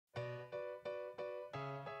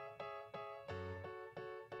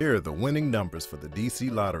Here are the winning numbers for the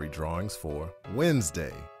DC Lottery drawings for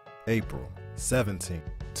Wednesday, April 17,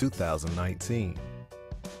 2019.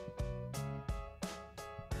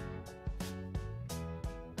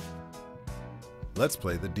 Let's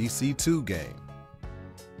play the DC2 game.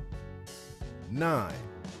 9,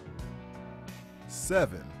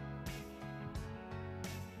 7.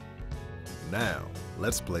 Now,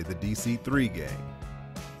 let's play the DC3 game.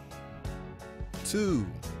 2,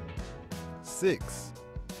 6,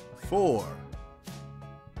 4.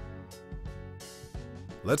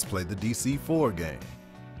 Let's play the DC4 game.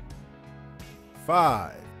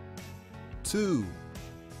 5, 2,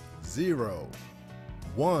 0,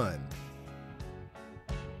 1.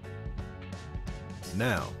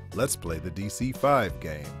 Now, let's play the DC5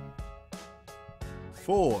 game.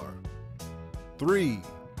 4, 3,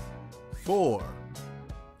 4,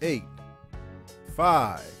 8,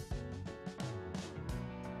 5.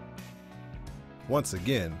 Once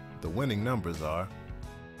again, the winning numbers are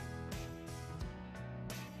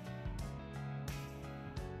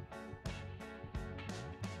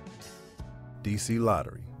DC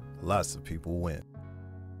Lottery. Lots of people win.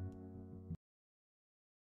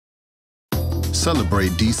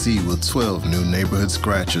 Celebrate DC with 12 new neighborhood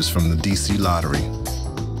scratchers from the DC Lottery.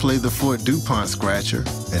 Play the Fort DuPont Scratcher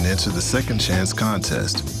and enter the Second Chance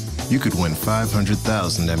contest. You could win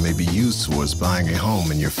 $500,000 that may be used towards buying a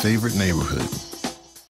home in your favorite neighborhood.